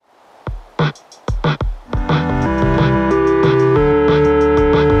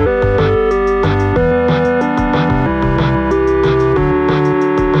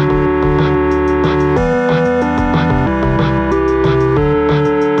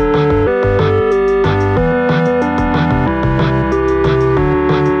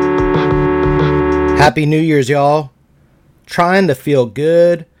Happy New Year's, y'all. Trying to feel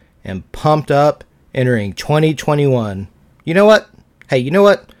good and pumped up entering 2021. You know what? Hey, you know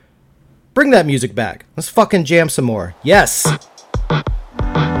what? Bring that music back. Let's fucking jam some more. Yes!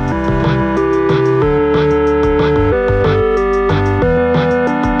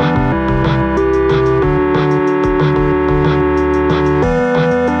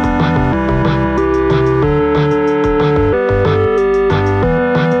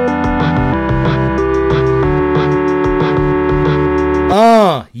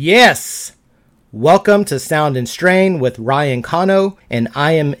 Yes! Welcome to Sound and Strain with Ryan Cano, and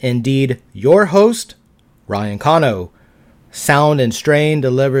I am indeed your host, Ryan Cano. Sound and Strain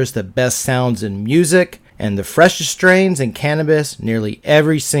delivers the best sounds in music and the freshest strains in cannabis nearly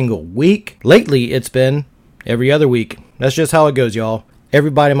every single week. Lately, it's been every other week. That's just how it goes, y'all.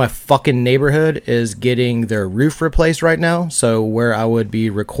 Everybody in my fucking neighborhood is getting their roof replaced right now, so where I would be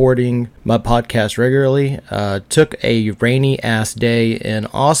recording my podcast regularly, took a rainy ass day in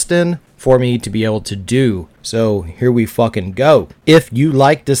Austin for me to be able to do. So here we fucking go. If you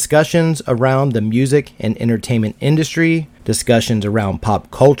like discussions around the music and entertainment industry, discussions around pop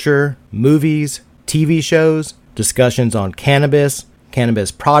culture, movies, TV shows, discussions on cannabis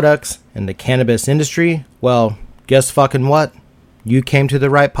products, and the cannabis industry, well, guess fucking what? You came to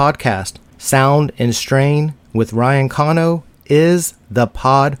the right podcast. Sound and Strain with Ryan Cano is the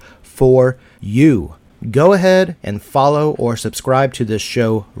pod for you. Go ahead and follow or subscribe to this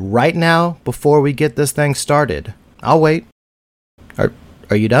show right now before we get this thing started. I'll wait. Are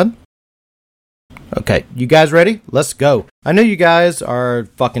you done? Okay, you guys ready? Let's go. I know you guys are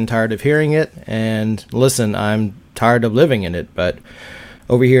fucking tired of hearing it, and listen, I'm tired of living in it, but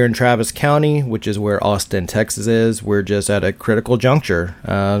over here in Travis County, which is where Austin, Texas is, we're just at a critical juncture.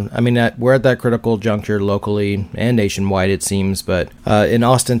 We're at that critical juncture locally and nationwide, it seems. But in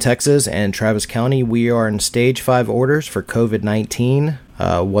Austin, Texas and Travis County, we are in stage 5 orders for COVID-19.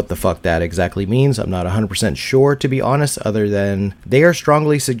 What the fuck that exactly means, I'm not 100% sure, to be honest, other than they are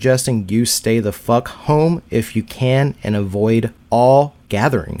strongly suggesting you stay the fuck home if you can and avoid all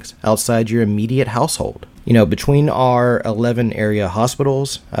gatherings outside your immediate household. You know, between our 11 area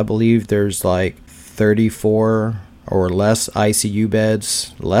hospitals, I believe there's like 34 or less ICU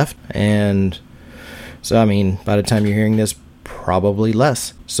beds left. And so, I mean, by the time you're hearing this, probably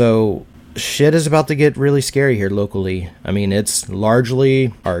less. So shit is about to get really scary here locally. I mean, it's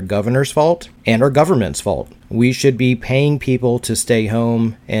largely our governor's fault and our government's fault. We should be paying people to stay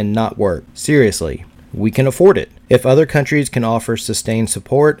home and not work. Seriously, we can afford it. If other countries can offer sustained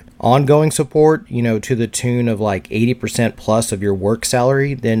support, ongoing support, to the tune of like 80% plus of your work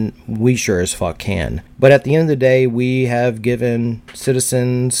salary, then we sure as fuck can. But at the end of the day, we have given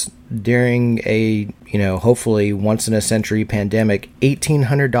citizens during a, hopefully once in a century pandemic,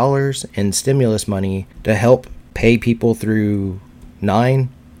 $1,800 in stimulus money to help pay people through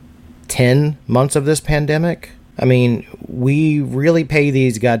 9-10 months of this pandemic. I mean, we really pay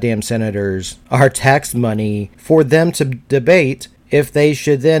these goddamn senators our tax money for them to debate if they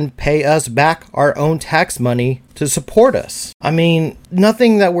should then pay us back our own tax money to support us. I mean,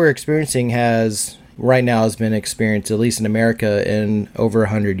 nothing that we're experiencing right now has been experienced, at least in America, in over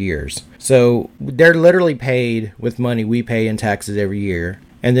 100 years. So they're literally paid with money we pay in taxes every year,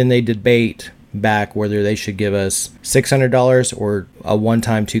 and then they debate back whether they should give us $600 or a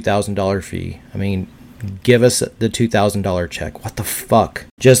one-time $2,000 fee. I mean, give us the $2,000 check. What the fuck?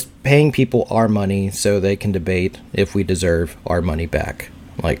 Just paying people our money so they can debate if we deserve our money back.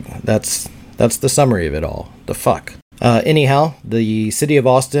 Like, that's the summary of it all. The fuck. Anyhow, the city of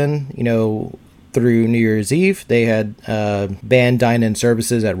Austin, through New Year's Eve, they had banned dine-in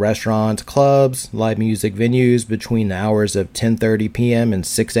services at restaurants, clubs, live music venues between the hours of 10:30 p.m. and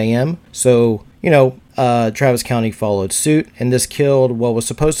 6 a.m. So, Travis County followed suit, and this killed what was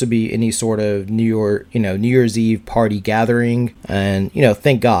supposed to be any sort of New Year's Eve party gathering. And,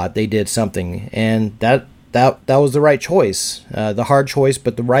 thank God they did something. And that was the right choice. The hard choice,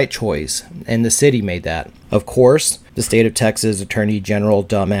 but the right choice. And the city made that. Of course, the state of Texas Attorney General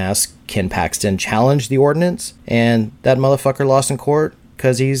dumbass Ken Paxton challenged the ordinance, and that motherfucker lost in court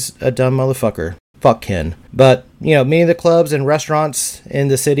because he's a dumb motherfucker. Fuck Ken. But, many of the clubs and restaurants in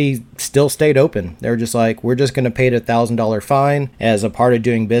the city still stayed open. They were just like, we're just going to pay the $1,000 fine as a part of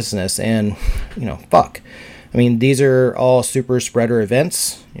doing business. And, fuck. I mean, these are all super spreader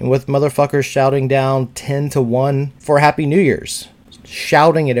events with motherfuckers shouting down 10-1 for Happy New Year's.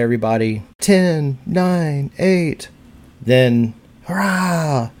 Shouting at everybody, 10, 9, 8. Then,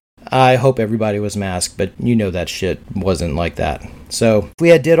 hurrah. I hope everybody was masked, but you know that shit wasn't like that. So if we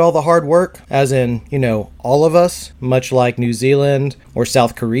had did all the hard work, as in, all of us, much like New Zealand or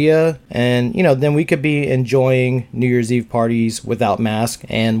South Korea, and, then we could be enjoying New Year's Eve parties without masks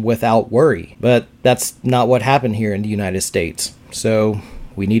and without worry. But that's not what happened here in the United States. So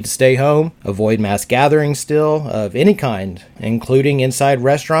we need to stay home, avoid mass gatherings still of any kind, including inside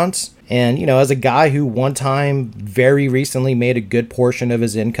restaurants. And, as a guy who one time very recently made a good portion of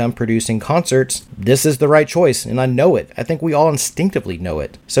his income producing concerts, this is the right choice. And I know it. I think we all instinctively know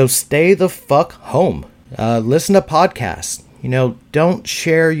it. So stay the fuck home. Listen to podcasts. Don't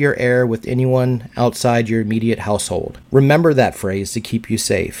share your air with anyone outside your immediate household. Remember that phrase to keep you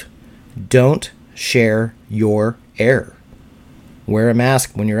safe. Don't share your air. Wear a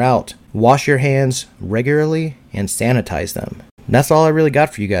mask when you're out. Wash your hands regularly and sanitize them. That's all I really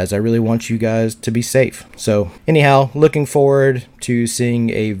got for you guys. I really want you guys to be safe. So anyhow, looking forward to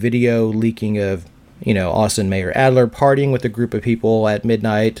seeing a video leaking of, Austin Mayor Adler partying with a group of people at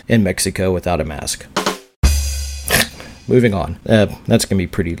midnight in Mexico without a mask. Moving on. That's going to be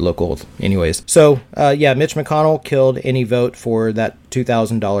pretty local anyways. So, Mitch McConnell killed any vote for that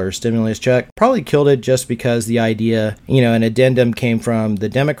 $2,000 stimulus check. Probably killed it just because the idea, an addendum came from the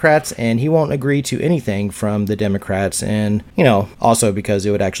Democrats and he won't agree to anything from the Democrats. And, also because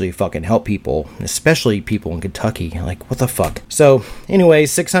it would actually fucking help people, especially people in Kentucky. Like, what the fuck? So, anyway,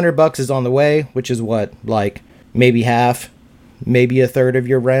 $600 is on the way, which is what, like maybe half, maybe a third of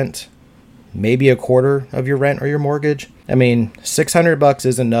your rent. Maybe a quarter of your rent or your mortgage. I mean, $600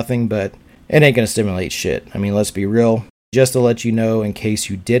 isn't nothing, but it ain't gonna stimulate shit. I mean, let's be real. Just to let you know, in case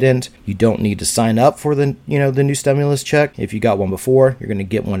you didn't, you don't need to sign up for the new stimulus check. If you got one before, you're gonna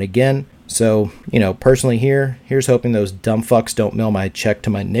get one again. So, personally here's hoping those dumb fucks don't mail my check to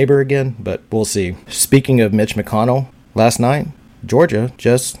my neighbor again, but we'll see. Speaking of Mitch McConnell, last night, Georgia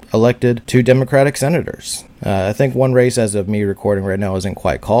just elected 2 Democratic senators. I think one race, as of me recording right now, isn't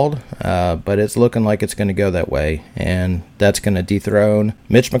quite called, but it's looking like it's going to go that way, and that's going to dethrone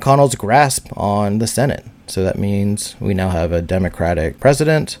Mitch McConnell's grasp on the Senate. So that means we now have a Democratic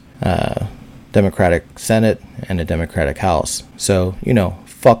president, Democratic Senate, and a Democratic House. So,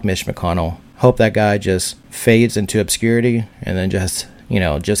 fuck Mitch McConnell. Hope that guy just fades into obscurity and then just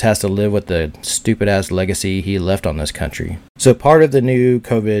has to live with the stupid-ass legacy he left on this country. So part of the new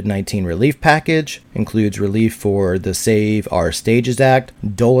COVID-19 relief package includes relief for the Save Our Stages Act,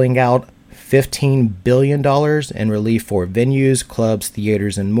 doling out $15 billion in relief for venues, clubs,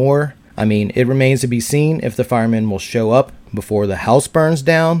 theaters, and more. I mean, it remains to be seen if the firemen will show up before the house burns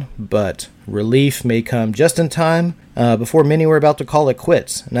down, but relief may come just in time before many were about to call it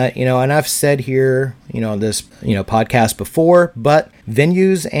quits. And I've said here, on this, podcast before, but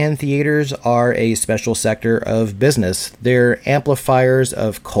venues and theaters are a special sector of business. They're amplifiers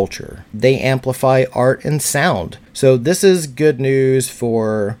of culture. They amplify art and sound. So this is good news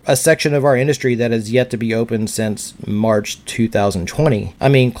for a section of our industry that has yet to be open since March 2020. I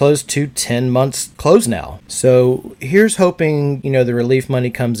mean, close to 10 months closed now. So here's hoping, the relief money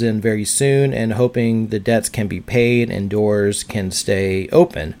comes in very soon and hoping the debts can be paid and doors can stay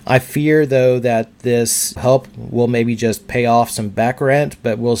open. I fear, though, that this help will maybe just pay off some back rent,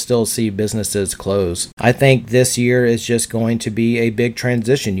 but we'll still see businesses close. I think this year is just going to be a big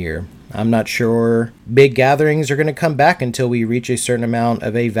transition year. I'm not sure big gatherings are going to come back until we reach a certain amount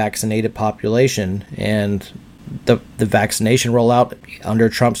of a vaccinated population, and the vaccination rollout under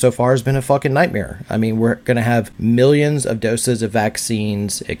Trump so far has been a fucking nightmare. I mean, we're going to have millions of doses of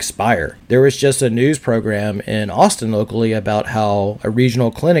vaccines expire. There was just a news program in Austin locally about how a regional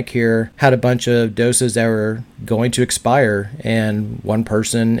clinic here had a bunch of doses that were going to expire, and one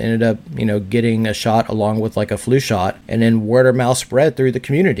person ended up, getting a shot along with like a flu shot, and then word of mouth spread through the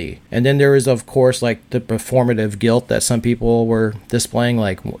community. And then there was, of course, like the performative guilt that some people were displaying,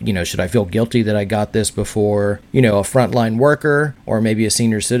 like, should I feel guilty that I got this before, a frontline worker or maybe a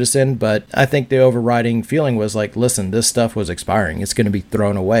senior citizen? But I think the overriding feeling was like, listen, this stuff was expiring. It's going to be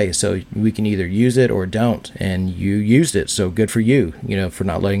thrown away. So we can either use it or don't. And you used it. So good for you, for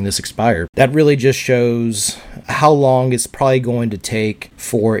not letting this expire. That really just shows how long it's probably going to take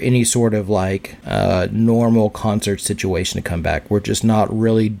for any sort of like normal concert situation to come back. We're just not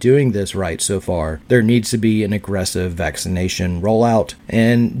really doing this right so far. There needs to be an aggressive vaccination rollout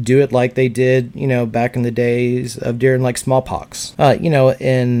and do it like they did, back in the days of during like smallpox.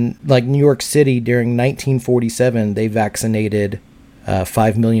 In like New York City during 1947, they vaccinated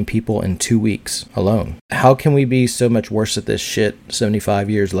 5 million people in 2 weeks alone. How can we be so much worse at this shit 75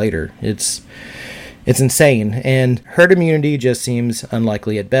 years later? It's insane, and herd immunity just seems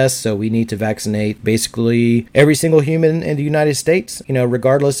unlikely at best, so we need to vaccinate basically every single human in the United States,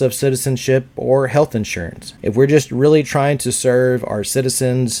 regardless of citizenship or health insurance. If we're just really trying to serve our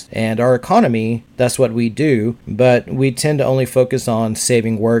citizens and our economy, that's what we do, but we tend to only focus on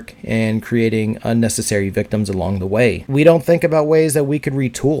saving work and creating unnecessary victims along the way. We don't think about ways that we could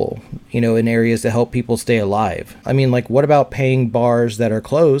retool, in areas to help people stay alive. I mean, like, what about paying bars that are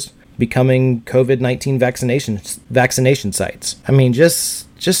closed becoming COVID-19 vaccination sites? I mean, just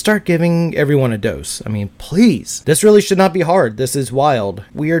start giving everyone a dose. I mean, please. This really should not be hard. This is wild.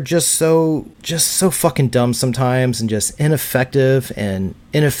 We are just so fucking dumb sometimes, and just ineffective and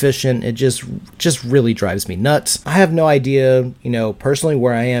inefficient. It just really drives me nuts. I have no idea, personally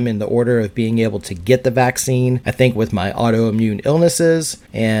where I am in the order of being able to get the vaccine. I think with my autoimmune illnesses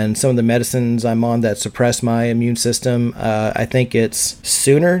and some of the medicines I'm on that suppress my immune system, I think it's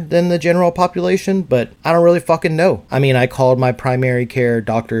sooner than the general population, but I don't really fucking know. I mean, I called my primary care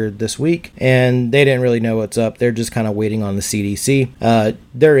doctor this week, and they didn't really know what's up. They're just kind of waiting on the CDC.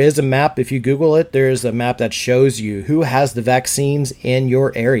 There is a map, if you Google it, there's a map that shows you who has the vaccines in your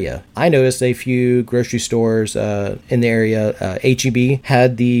area. I noticed a few grocery stores in the area, H-E-B,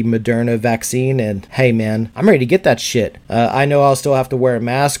 had the Moderna vaccine, and hey man, I'm ready to get that shit. I know I'll still have to wear a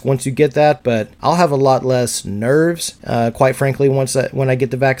mask once you get that, but I'll have a lot less nerves, quite frankly, when I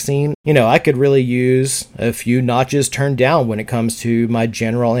get the vaccine. I could really use a few notches turned down when it comes to my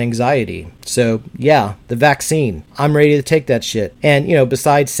general anxiety. So yeah, the vaccine. I'm ready to take that shit. And,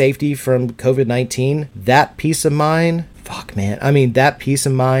 besides safety from COVID-19, that peace of mind, fuck man, I mean, that peace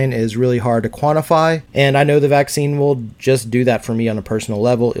of mind is really hard to quantify. And I know the vaccine will just do that for me on a personal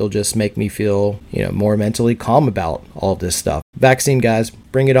level. It'll just make me feel, more mentally calm about all this stuff. Vaccine, guys,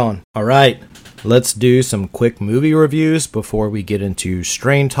 bring it on. All right. Let's do some quick movie reviews before we get into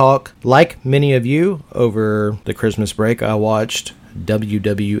Strain Talk. Like many of you, over the Christmas break, I watched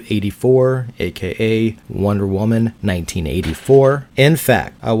WW84, aka Wonder Woman 1984. In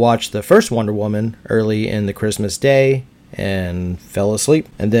fact, I watched the first Wonder Woman early in the Christmas day and fell asleep.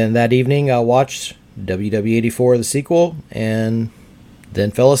 And then that evening, I watched WW84, the sequel, and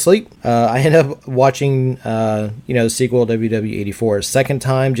then fell asleep. I ended up watching, the sequel WW84 a second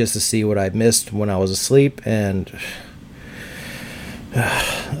time just to see what I missed when I was asleep, and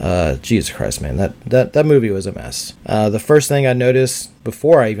Jesus Christ, man, that movie was a mess. The first thing I noticed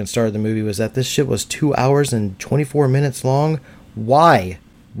before I even started the movie was that this shit was 2 hours and 24 minutes long. Why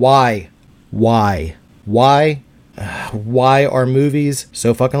are movies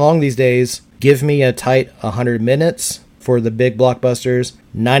so fucking long these days? Give me a tight 100 minutes for the big blockbusters,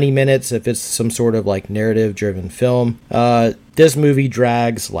 90 minutes if it's some sort of like narrative driven film. This movie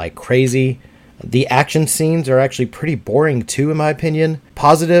drags like crazy. The action scenes are actually pretty boring too, in my opinion.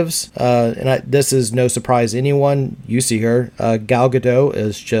 Positives, this is no surprise to anyone. You see her. Gal Gadot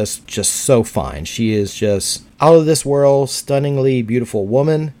is just so fine. She is just out of this world, stunningly beautiful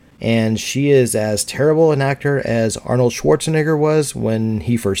woman. And she is as terrible an actor as Arnold Schwarzenegger was when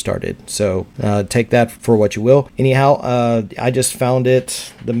he first started. So take that for what you will. Anyhow, I just found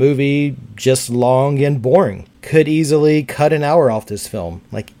the movie just long and boring. Could easily cut an hour off this film.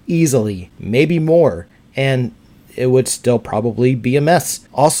 Like easily, maybe more. And it would still probably be a mess.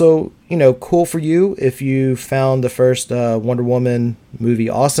 Also, cool for you if you found the first Wonder Woman movie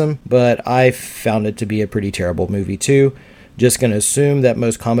awesome. But I found it to be a pretty terrible movie too. Just going to assume that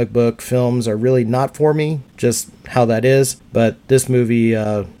most comic book films are really not for me, just how that is. But this movie,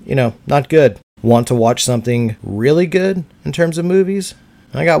 not good. Want to watch something really good in terms of movies?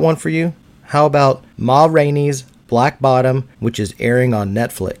 I got one for you. How about Ma Rainey's Black Bottom, which is airing on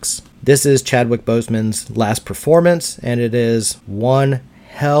Netflix? This is Chadwick Boseman's last performance, and it is one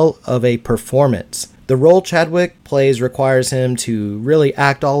hell of a performance. The role Chadwick plays requires him to really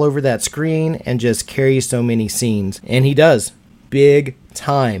act all over that screen and just carry so many scenes. And he does. Big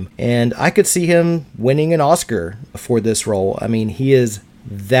time. And I could see him winning an Oscar for this role. I mean, he is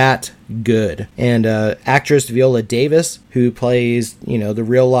that good. And actress Viola Davis, who plays, the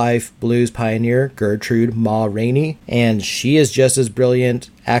real life blues pioneer Gertrude Ma Rainey, and she is just as brilliant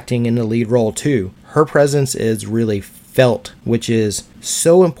acting in the lead role too. Her presence is really felt, which is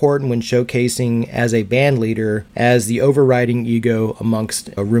so important when showcasing as a band leader as the overriding ego amongst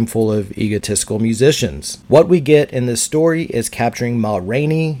a room full of egotistical musicians. What we get in this story is capturing Ma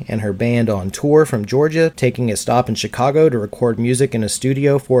Rainey and her band on tour from Georgia, taking a stop in Chicago to record music in a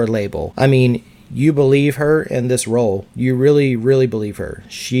studio for a label. I mean, you believe her in this role. You really, really believe her.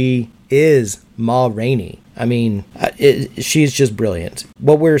 She is Ma Rainey. I mean, she's just brilliant.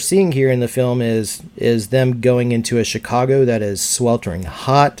 What we're seeing here in the film is them going into a Chicago that is sweltering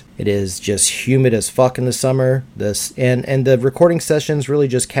hot. It is just humid as fuck in the summer. And the recording sessions really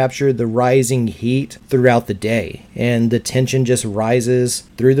just captured the rising heat throughout the day, and the tension just rises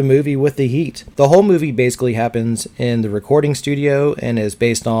through the movie with the heat. The whole movie basically happens in the recording studio and is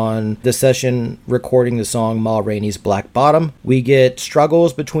based on the session recording the song Ma Rainey's Black Bottom. We get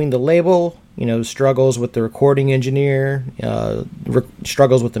struggles between the label, struggles with the recording engineer,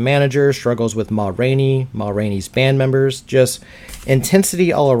 struggles with the manager, struggles with Ma Rainey's band members, just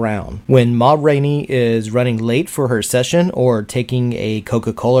intensity all around. When Ma Rainey is running late for her session or taking a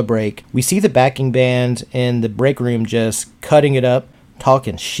Coca-Cola break, we see the backing band in the break room just cutting it up,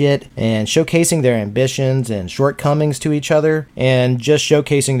 talking shit and showcasing their ambitions and shortcomings to each other, and just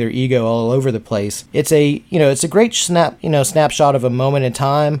showcasing their ego all over the place. It's a great snapshot of a moment in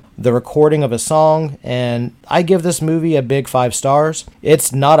time, the recording of a song, and I give this movie a big 5 stars.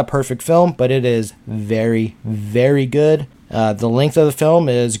 It's not a perfect film, but it is very, very good. The length of the film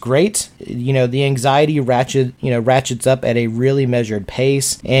is great. The anxiety ratchets up at a really measured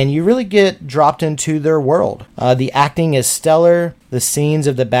pace, and you really get dropped into their world. The acting is stellar. The scenes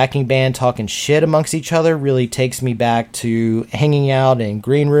of the backing band talking shit amongst each other really takes me back to hanging out in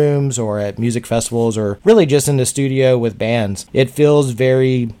green rooms or at music festivals, or really just in the studio with bands. It feels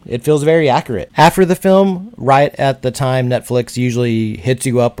very accurate. After the film, right at the time Netflix usually hits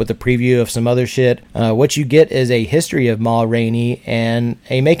you up with a preview of some other shit, what you get is a history of Ma Rainey and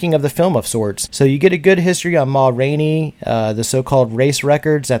a making of the film of sorts. So you get a good history on Ma Rainey, the so-called race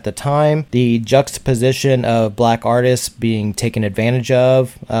records at the time, the juxtaposition of black artists being taken advantage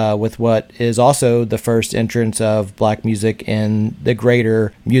of, with what is also the first entrance of black music in the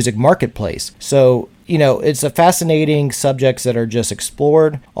greater music marketplace. So it's a fascinating subjects that are just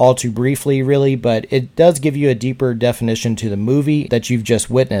explored all too briefly, really, but it does give you a deeper definition to the movie that you've just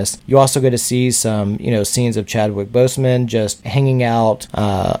witnessed. You also get to see some, scenes of Chadwick Boseman just hanging out,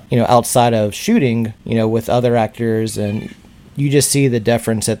 outside of shooting, with other actors, and you just see the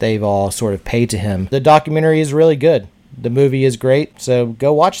deference that they've all sort of paid to him. The documentary is really good. The movie is great, so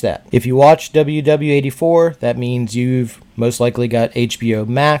go watch that. If you watch WW84, that means you've most likely got HBO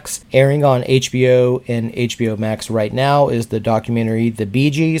Max. Airing on HBO and HBO Max right now is the documentary The Bee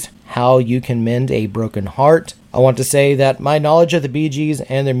Gees, How You Can Mend a Broken Heart. I want to say that my knowledge of the Bee Gees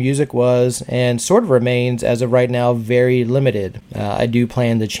and their music was, and sort of remains as of right now, very limited. I do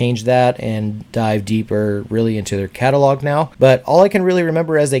plan to change that and dive deeper really into their catalog now. But all I can really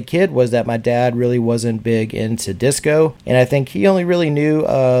remember as a kid was that my dad really wasn't big into disco, and I think he only really knew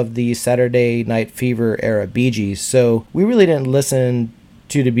of the Saturday Night Fever era Bee Gees. So we really didn't listen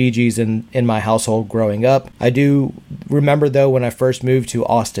to the Bee Gees in my household growing up. I do remember, though, when I first moved to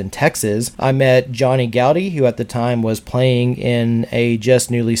Austin, Texas, I met Johnny Goudie, who at the time was playing in a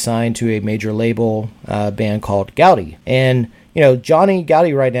just newly signed to a major label band called Goudie. And Johnny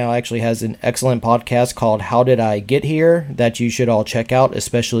Goudie right now actually has an excellent podcast called How Did I Get Here that you should all check out,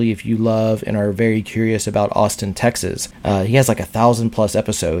 especially if you love and are very curious about Austin, Texas. He has like 1,000+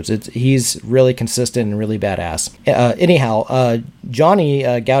 episodes. He's really consistent and really badass. Johnny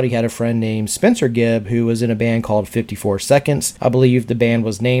Goudie had a friend named Spencer Gibb who was in a band called 54 Seconds. I believe the band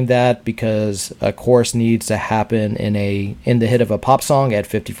was named that because a chorus needs to happen in the hit of a pop song at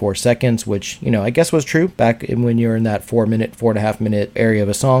 54 seconds, which I guess was true back when you're in that 4.5 minute area of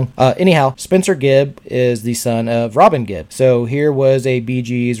a song. Spencer Gibb is the son of Robin Gibb. So here was a Bee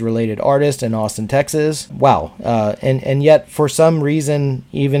Gees related artist in Austin, Texas. Wow. And yet for some reason,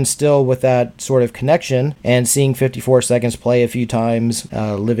 even still with that sort of connection and seeing 54 Seconds play a few times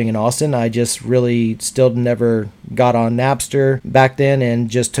living in Austin, I just really still never got on Napster back then and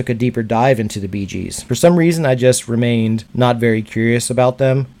just took a deeper dive into the Bee Gees. For some reason, I just remained not very curious about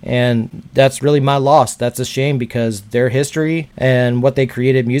them, and that's really my loss. That's a shame because their history and what they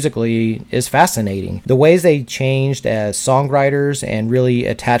created musically is fascinating. The ways they changed as songwriters and really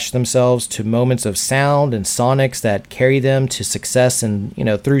attached themselves to moments of sound and sonics that carry them to success and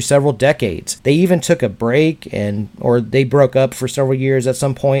through several decades. They even took a break or they broke up for several years at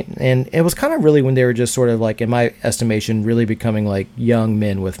some point, and it was kind of really when they were just sort of like, in my estimation, really becoming like young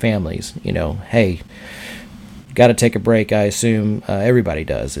men with families. Hey, got to take a break. I assume everybody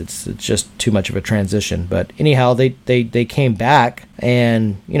does. It's just too much of a transition. But anyhow, they came back,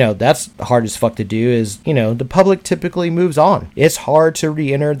 and that's hard as fuck to do. Is the public typically moves on. It's hard to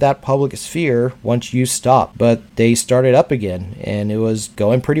re-enter that public sphere once you stop. But they started up again, and it was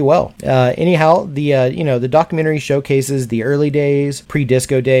going pretty well. Anyhow, the documentary showcases the early days,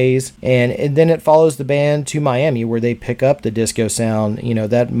 pre-disco days, and then it follows the band to Miami, where they pick up the disco sound.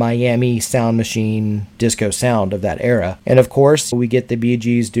 That Miami sound machine disco sound of that era. And of course, we get the Bee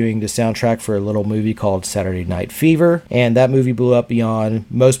Gees doing the soundtrack for a little movie called Saturday Night Fever, and that movie blew up beyond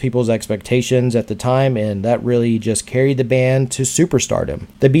most people's expectations at the time, and that really just carried the band to superstardom.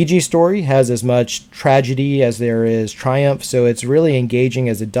 The Bee Gees story has as much tragedy as there is triumph, so it's really engaging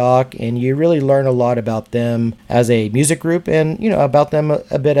as a doc, and you really learn a lot about them as a music group and about them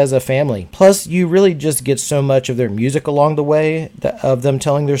a bit as a family. Plus, you really just get so much of their music along the way of them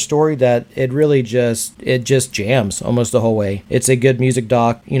telling their story that it really just jams almost the whole way. It's a good music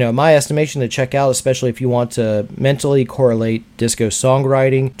doc. My estimation to check out, especially if you want to mentally correlate disco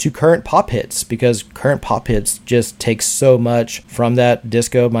songwriting to current pop hits, because current pop hits just take so much from that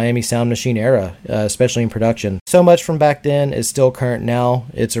disco Miami Sound Machine era, especially in production. So much from back then is still current now.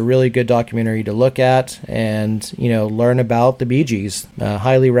 It's a really good documentary to look at and learn about the Bee Gees.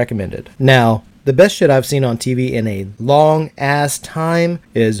 Highly recommended. Now, the best shit I've seen on TV in a long ass time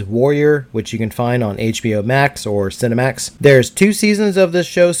is Warrior, which you can find on HBO Max or Cinemax. There's 2 seasons of this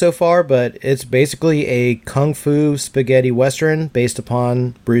show so far, but it's basically a kung fu spaghetti western based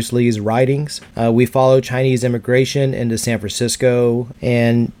upon Bruce Lee's writings. We follow Chinese immigration into San Francisco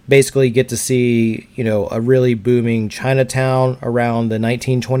and basically get to see, a really booming Chinatown around the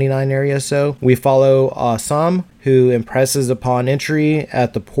 1929 area. So we follow Assam, who impresses upon entry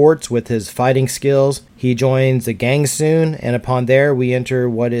at the ports with his fighting skills. He joins the gang soon, and upon there, we enter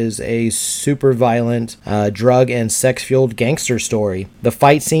what is a super violent, drug and sex-fueled gangster story. The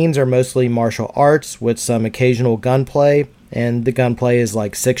fight scenes are mostly martial arts with some occasional gunplay, and the gunplay is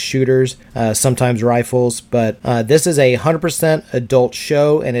like 6 shooters, sometimes rifles, but this is a 100% adult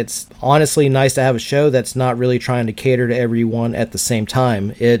show, and it's honestly nice to have a show that's not really trying to cater to everyone at the same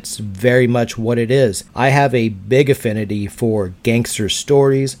time. It's very much what it is. I have a big affinity for gangster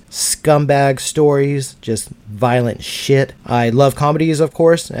stories, scumbag stories, just violent shit. I love comedies, of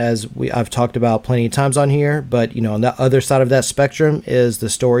course, as I've talked about plenty of times on here, but on the other side of that spectrum is the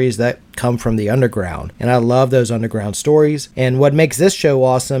stories that come from the underground, and I love those underground stories. And what makes this show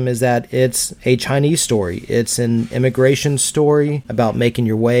awesome is that it's a Chinese story. It's an immigration story about making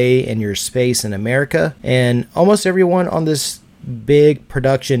your way and your space in America, and almost everyone on this big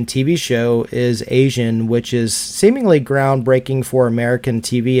production TV show is Asian, which is seemingly groundbreaking for American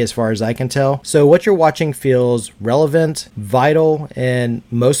TV as far as I can tell. So what you're watching feels relevant, vital, and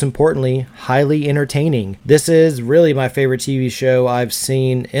most importantly, highly entertaining. This is really my favorite TV show I've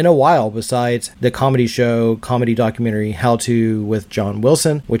seen in a while, besides the comedy documentary How To with John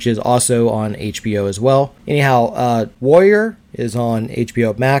Wilson, which is also on HBO as well. Anyhow, Warrior is on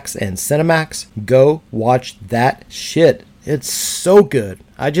HBO Max and Cinemax. Go watch that shit. It's so good.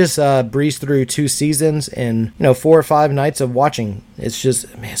 I just breezed through 2 seasons in 4 or 5 nights of watching. It's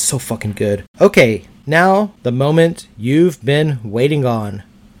just, man, it's so fucking good. Okay, now the moment you've been waiting on.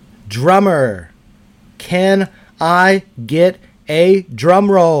 Drummer, can I get a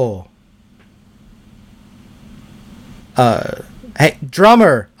drum roll? Hey,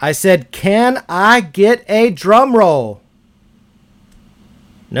 drummer, I said, can I get a drum roll?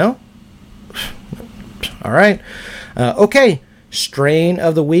 No? All right. Okay, strain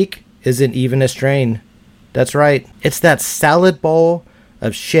of the week isn't even a strain. That's right. It's that salad bowl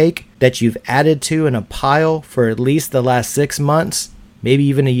of shake that you've added to in a pile for at least the last 6 months, maybe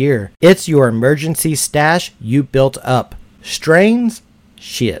even a year. It's your emergency stash you built up. Strains?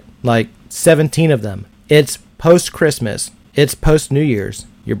 Shit. Like 17 of them. It's post-Christmas. It's post-New Year's.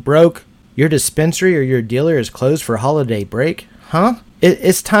 You're broke. Your dispensary or your dealer is closed for holiday break. Huh?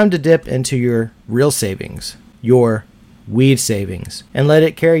 It's time to dip into your real savings. Your weed savings, and let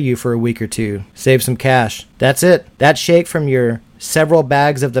it carry you for a week or 2. Save some cash. That's it. That shake from your several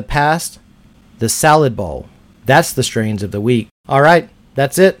bags of the past, the salad bowl. That's the strains of the week. All right,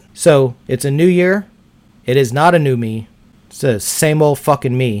 that's it. So it's a new year. It is not a new me. It's the same old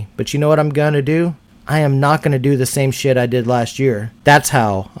fucking me. But you know what I'm going to do? I am not going to do the same shit I did last year. That's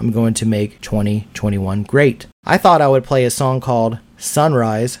how I'm going to make 2021 great. I thought I would play a song called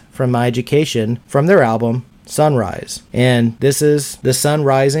Sunrise from My Education from their album Sunrise. And this is the sun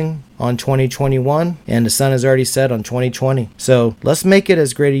rising on 2021, and the sun has already set on 2020. So let's make it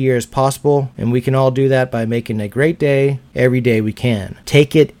as great a year as possible, and we can all do that by making a great day every day we can.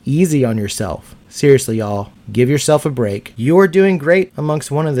 Take it easy on yourself. Seriously, y'all, give yourself a break. You are doing great amongst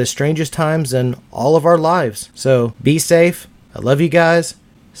one of the strangest times in all of our lives. So be safe. I love you guys.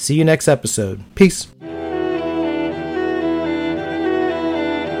 See you next episode. Peace.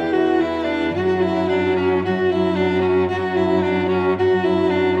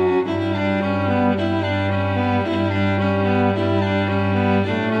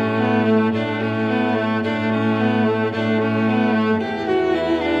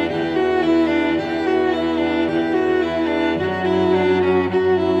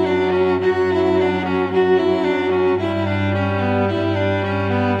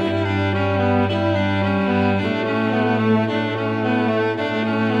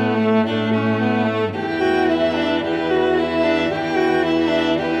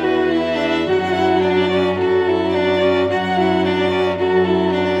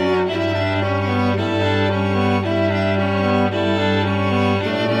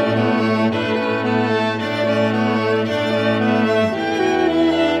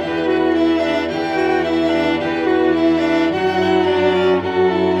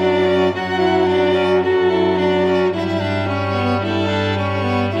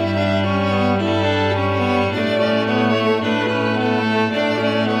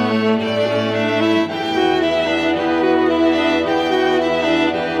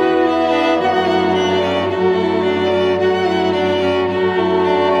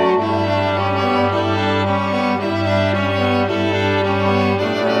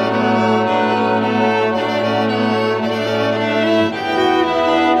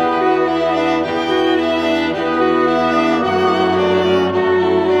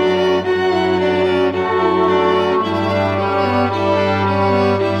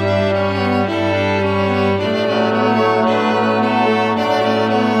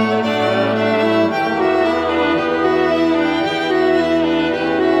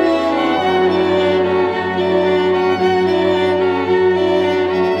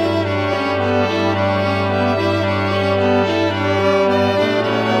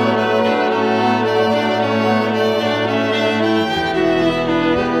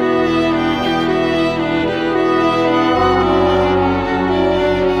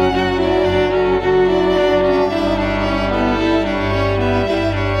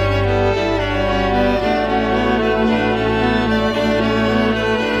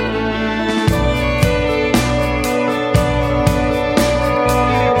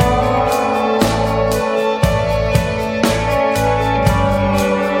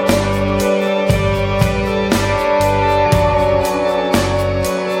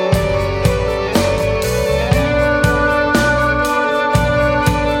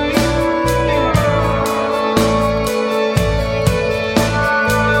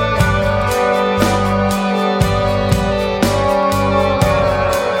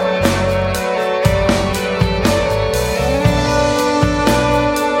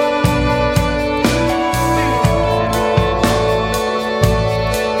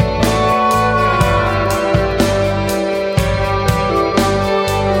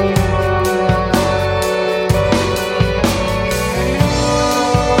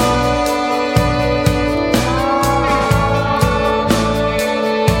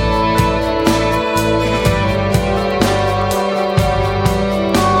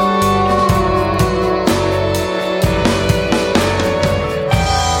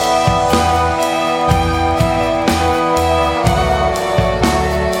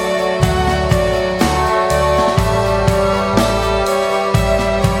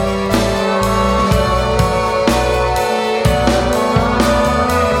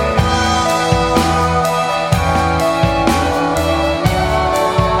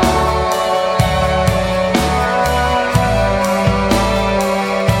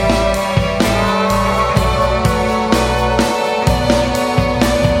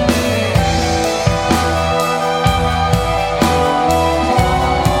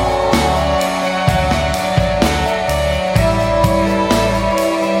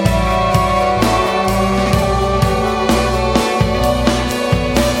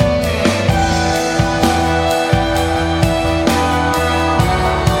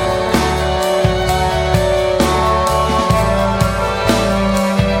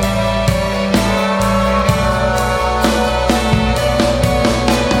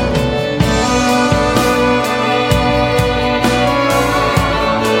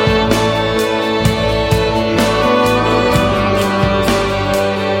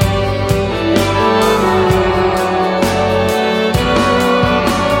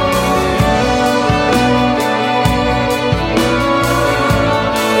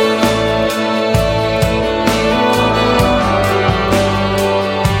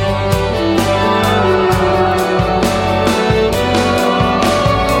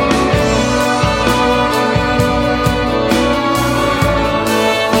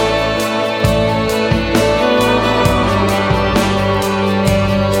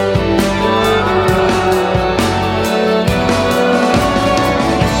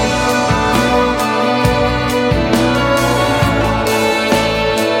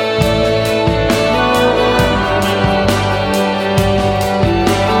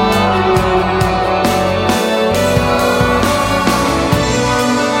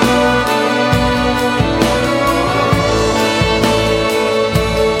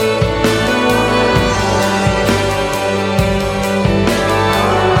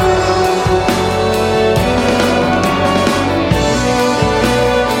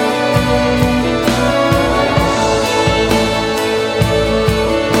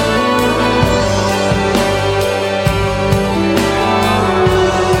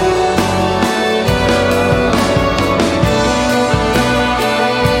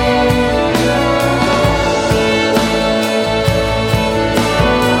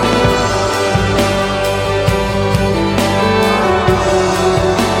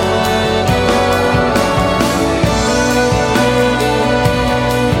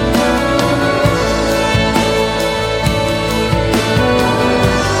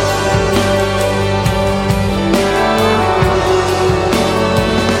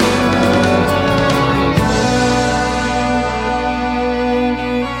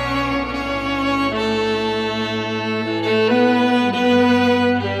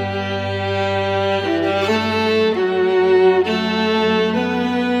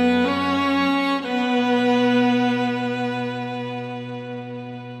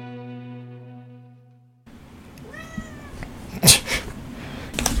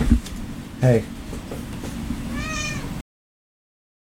 Hey.